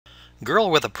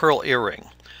Girl with a Pearl Earring.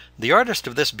 The artist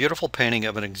of this beautiful painting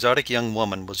of an exotic young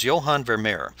woman was Johann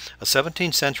Vermeer, a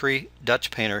 17th century Dutch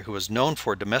painter who was known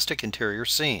for domestic interior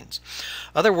scenes.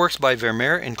 Other works by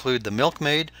Vermeer include The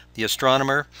Milkmaid, The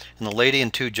Astronomer, and The Lady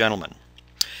and Two Gentlemen.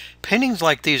 Paintings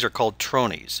like these are called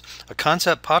tronies, a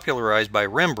concept popularized by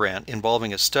Rembrandt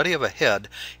involving a study of a head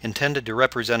intended to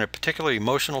represent a particular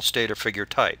emotional state or figure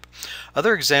type.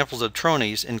 Other examples of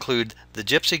tronies include The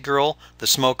Gypsy Girl, The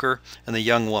Smoker, and The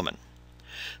Young Woman.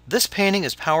 This painting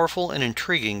is powerful and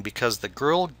intriguing because the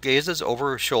girl gazes over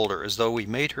her shoulder as though we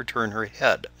made her turn her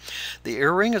head. The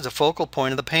earring is a focal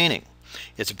point of the painting.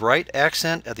 Its bright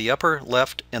accent at the upper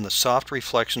left and the soft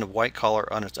reflection of white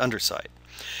color on its underside.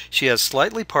 She has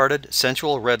slightly parted,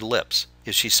 sensual red lips.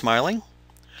 Is she smiling?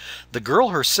 The girl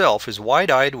herself is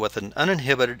wide-eyed with an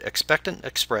uninhibited, expectant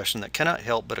expression that cannot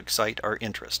help but excite our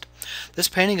interest. This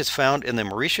painting is found in the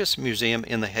Mauritius Museum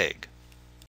in The Hague.